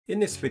In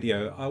this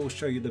video, I will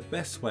show you the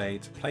best way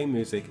to play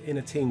music in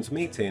a Teams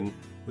meeting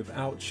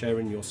without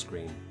sharing your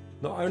screen.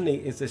 Not only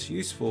is this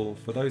useful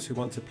for those who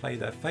want to play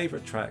their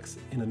favourite tracks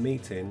in a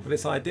meeting, but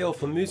it's ideal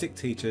for music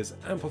teachers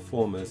and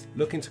performers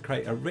looking to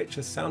create a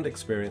richer sound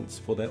experience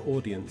for their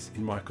audience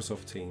in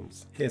Microsoft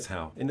Teams. Here's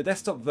how. In the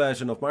desktop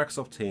version of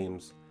Microsoft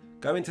Teams,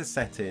 go into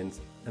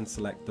Settings and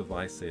select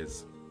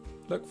Devices.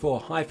 Look for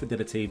High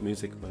Fidelity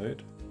Music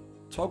Mode.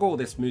 Toggle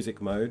this music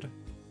mode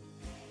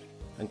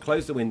and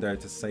close the window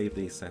to save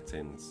these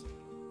settings.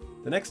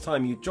 The next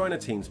time you join a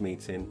Teams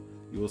meeting,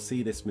 you will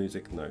see this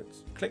music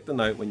note. Click the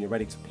note when you're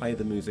ready to play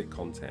the music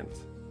content.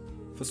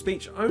 For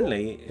speech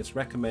only, it's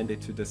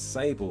recommended to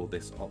disable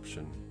this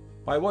option.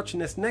 By watching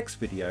this next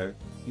video,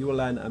 you will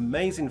learn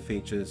amazing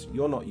features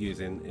you're not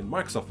using in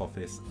Microsoft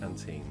Office and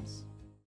Teams.